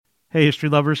Hey, history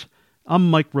lovers. I'm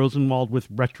Mike Rosenwald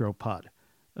with Retropod,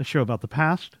 a show about the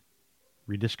past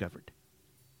rediscovered.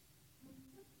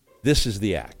 This is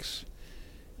the axe.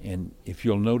 And if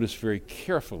you'll notice very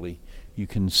carefully, you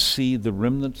can see the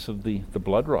remnants of the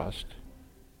blood rust.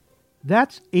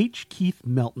 That's H. Keith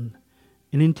Melton,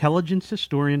 an intelligence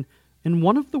historian and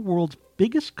one of the world's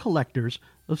biggest collectors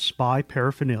of spy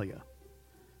paraphernalia.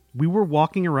 We were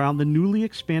walking around the newly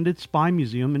expanded Spy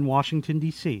Museum in Washington,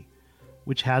 D.C.,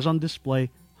 which has on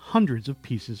display hundreds of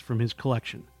pieces from his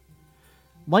collection.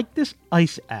 Like this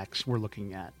ice axe we're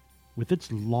looking at, with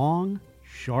its long,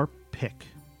 sharp pick.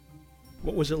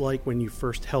 What was it like when you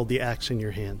first held the axe in your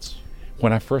hands?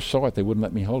 When I first saw it, they wouldn't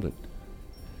let me hold it.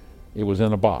 It was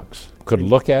in a box. Could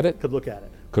look at it.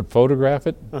 Could photograph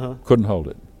it. Couldn't hold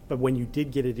it. But when you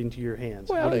did get it into your hands,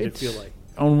 how did it feel like?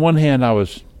 On one hand, I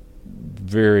was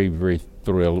very, very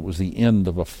thrilled. It was the end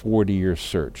of a 40-year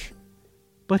search.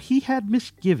 But he had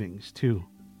misgivings, too.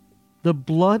 The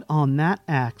blood on that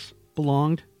axe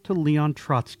belonged to Leon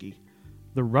Trotsky,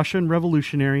 the Russian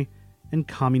revolutionary and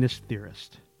communist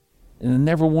theorist. And I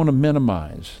never want to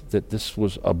minimize that this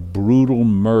was a brutal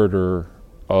murder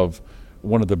of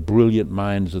one of the brilliant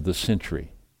minds of the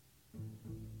century.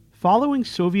 Following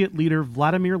Soviet leader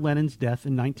Vladimir Lenin's death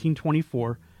in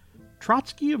 1924,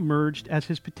 Trotsky emerged as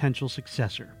his potential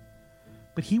successor.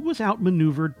 But he was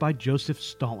outmaneuvered by Joseph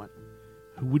Stalin,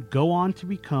 who would go on to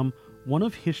become one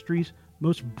of history's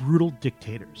most brutal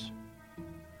dictators.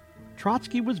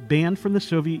 Trotsky was banned from the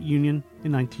Soviet Union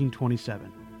in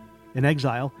 1927. In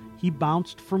exile, he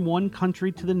bounced from one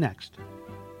country to the next.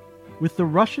 With the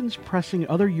Russians pressing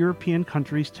other European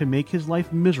countries to make his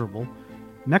life miserable,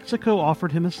 Mexico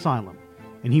offered him asylum,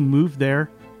 and he moved there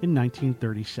in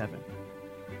 1937.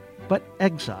 But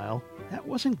exile, that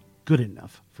wasn't good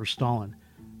enough for Stalin,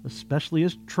 especially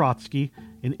as Trotsky,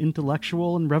 an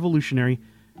intellectual and revolutionary,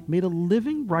 made a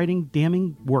living writing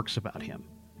damning works about him.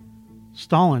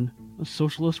 Stalin, a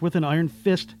socialist with an iron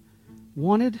fist,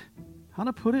 wanted, how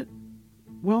to put it,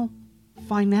 well,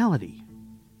 finality.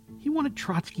 He wanted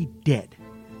Trotsky dead,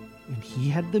 and he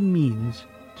had the means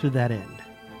to that end.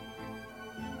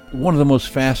 One of the most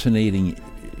fascinating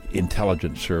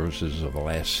intelligence services of the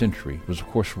last century was, of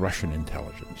course, Russian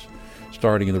intelligence.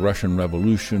 Starting in the Russian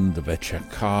Revolution, the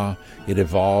VCK, it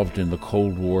evolved in the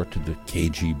Cold War to the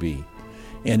KGB.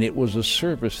 And it was a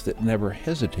service that never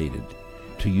hesitated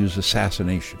to use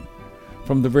assassination.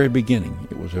 From the very beginning,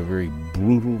 it was a very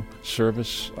brutal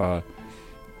service.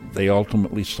 They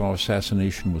ultimately saw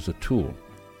assassination was a tool.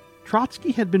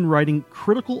 Trotsky had been writing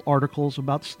critical articles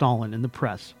about Stalin in the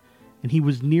press, and he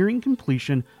was nearing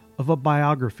completion of a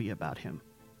biography about him.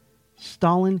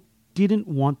 Stalin didn't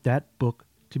want that book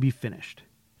to be finished.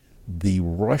 The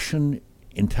Russian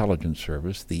intelligence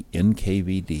service, the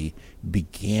NKVD,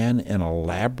 began an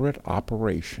elaborate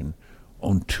operation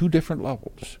on two different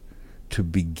levels to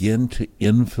begin to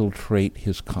infiltrate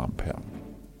his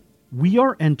compound. We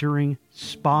are entering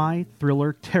spy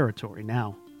thriller territory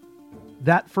now.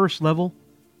 That first level,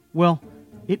 well,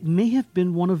 it may have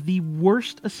been one of the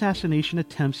worst assassination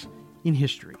attempts in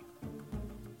history.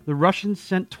 The Russians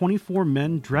sent 24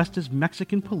 men dressed as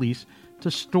Mexican police to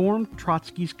storm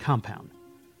Trotsky's compound.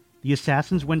 The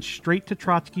assassins went straight to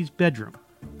Trotsky's bedroom.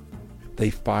 They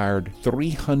fired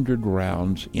 300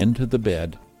 rounds into the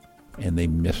bed, and they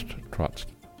missed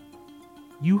Trotsky.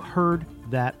 You heard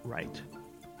that right.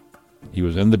 He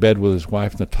was in the bed with his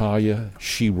wife, Natalia.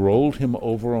 She rolled him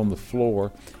over on the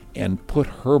floor and put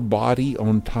her body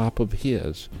on top of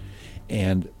his.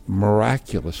 And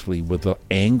miraculously, with the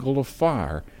angle of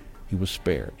fire, he was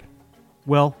spared.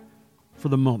 Well, for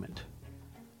the moment.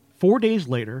 4 days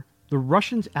later, the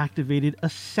Russians activated a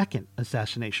second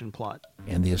assassination plot.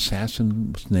 And the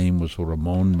assassin's name was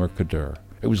Ramon Mercader.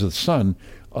 It was the son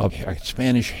of a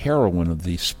Spanish heroine of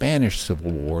the Spanish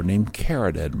Civil War named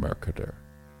Caridad Mercader.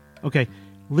 Okay,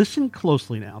 listen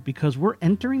closely now, because we're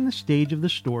entering the stage of the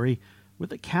story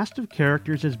with a cast of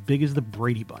characters as big as the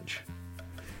Brady Bunch.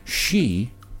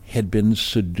 She had been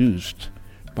seduced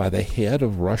by the head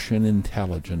of Russian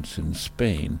intelligence in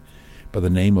Spain by the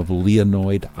name of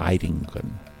Leonid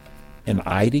Eidingen. And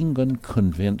Eidingen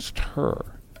convinced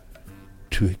her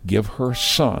to give her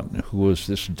son, who was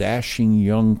this dashing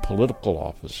young political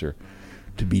officer,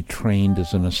 to be trained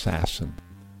as an assassin.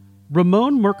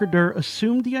 Ramon Mercader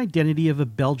assumed the identity of a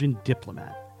Belgian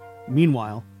diplomat.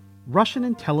 Meanwhile, Russian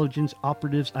intelligence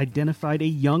operatives identified a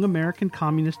young American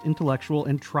communist intellectual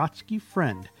and Trotsky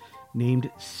friend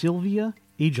named Sylvia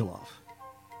Agilov.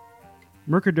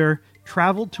 Mercader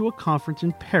traveled to a conference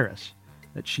in Paris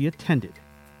that she attended,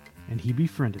 and he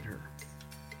befriended her.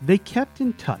 They kept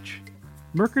in touch.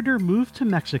 Mercader moved to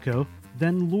Mexico,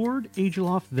 then lured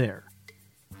Ageloff there.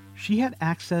 She had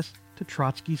access to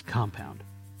Trotsky's compound.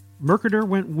 Mercader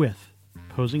went with,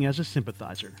 posing as a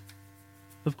sympathizer.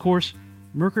 Of course,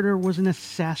 Mercader was an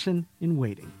assassin in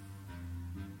waiting.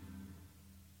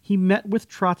 He met with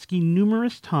Trotsky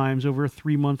numerous times over a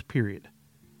 3-month period.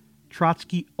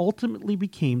 Trotsky ultimately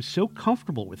became so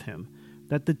comfortable with him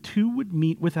that the two would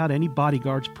meet without any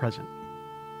bodyguards present.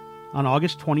 On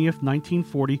August 20th,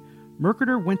 1940,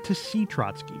 Mercader went to see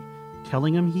Trotsky,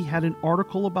 telling him he had an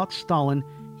article about Stalin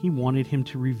he wanted him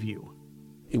to review.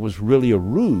 It was really a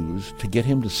ruse to get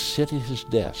him to sit at his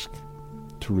desk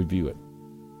to review it.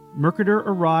 Mercader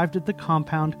arrived at the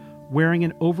compound wearing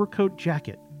an overcoat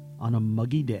jacket on a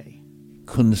muggy day.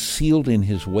 Concealed in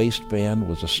his waistband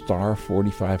was a Star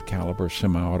 45 caliber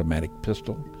semi-automatic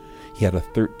pistol. He had a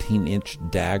 13-inch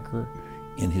dagger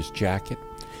in his jacket,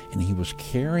 and he was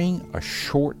carrying a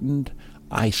shortened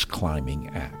ice climbing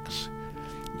axe.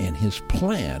 And his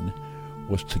plan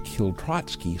was to kill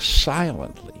Trotsky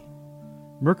silently.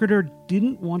 Mercader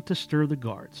didn't want to stir the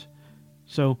guards.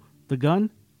 So the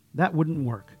gun, that wouldn't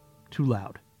work. Too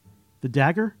loud. The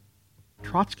dagger,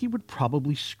 Trotsky would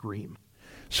probably scream.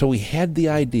 So he had the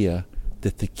idea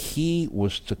that the key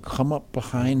was to come up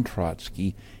behind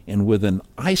Trotsky and with an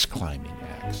ice climbing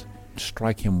axe,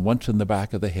 strike him once in the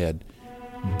back of the head,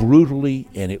 brutally,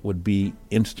 and it would be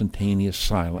instantaneous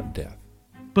silent death.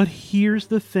 But here's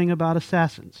the thing about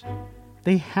assassins.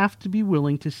 They have to be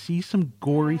willing to see some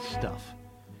gory stuff.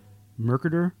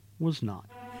 Mercader was not.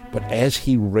 But as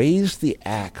he raised the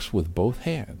axe with both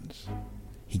hands,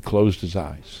 he closed his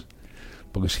eyes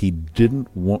because he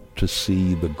didn't want to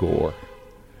see the gore.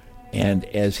 And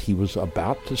as he was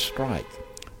about to strike,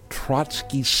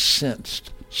 Trotsky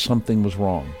sensed something was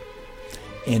wrong.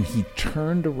 And he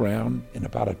turned around in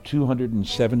about a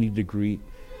 270-degree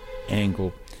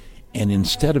angle, and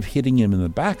instead of hitting him in the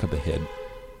back of the head,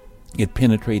 it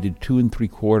penetrated 2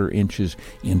 3/4 inches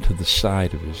into the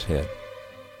side of his head.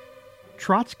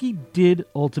 Trotsky did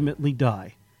ultimately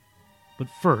die. But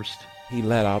first, he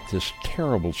let out this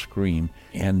terrible scream,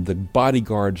 and the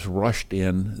bodyguards rushed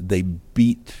in. They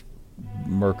beat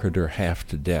Mercader half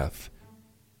to death.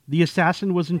 The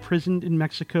assassin was imprisoned in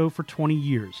Mexico for 20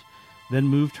 years, then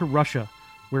moved to Russia,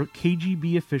 where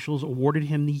KGB officials awarded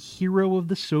him the Hero of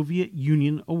the Soviet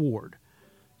Union Award,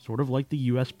 sort of like the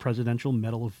U.S. Presidential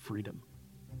Medal of Freedom.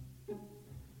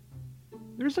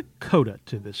 There's a coda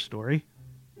to this story.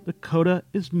 The coda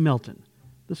is Melton,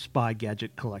 the spy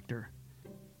gadget collector.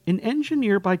 An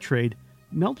engineer by trade,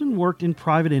 Melton worked in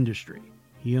private industry.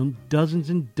 He owned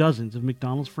dozens and dozens of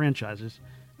McDonald's franchises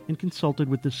and consulted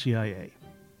with the CIA.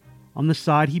 On the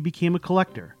side, he became a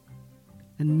collector.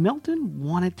 And Melton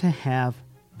wanted to have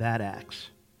that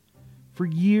axe. For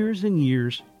years and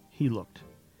years, he looked.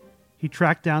 He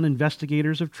tracked down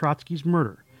investigators of Trotsky's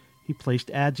murder. He placed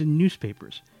ads in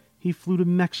newspapers. He flew to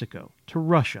Mexico, to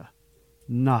Russia.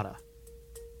 Nada.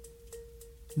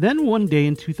 Then one day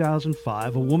in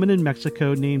 2005, a woman in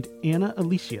Mexico named Ana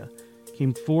Alicia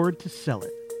came forward to sell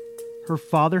it. Her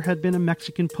father had been a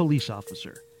Mexican police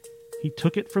officer. He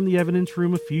took it from the evidence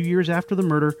room a few years after the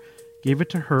murder, gave it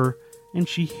to her, and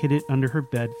she hid it under her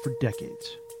bed for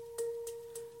decades.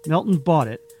 Melton bought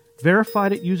it,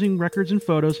 verified it using records and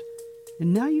photos,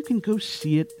 and now you can go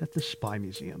see it at the Spy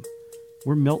Museum,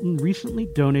 where Melton recently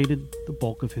donated the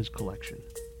bulk of his collection.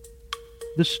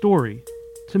 The story,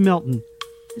 to Melton,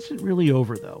 isn't really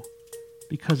over, though,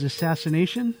 because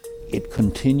assassination... it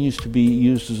continues to be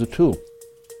used as a tool.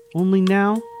 Only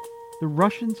now, the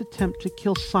Russians attempt to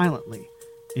kill silently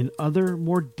in other,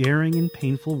 more daring and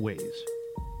painful ways,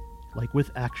 like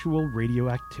with actual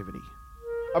radioactivity.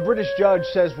 A British judge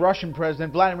says Russian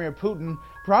President Vladimir Putin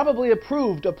probably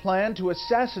approved a plan to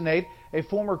assassinate a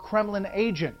former Kremlin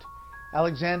agent.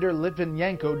 Alexander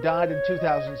Litvinenko died in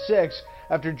 2006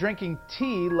 after drinking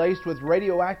tea laced with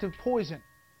radioactive poison.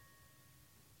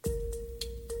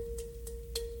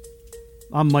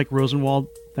 I'm Mike Rosenwald.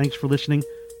 Thanks for listening.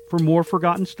 For more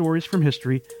forgotten stories from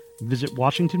history, visit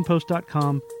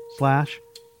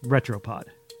WashingtonPost.com/Retropod.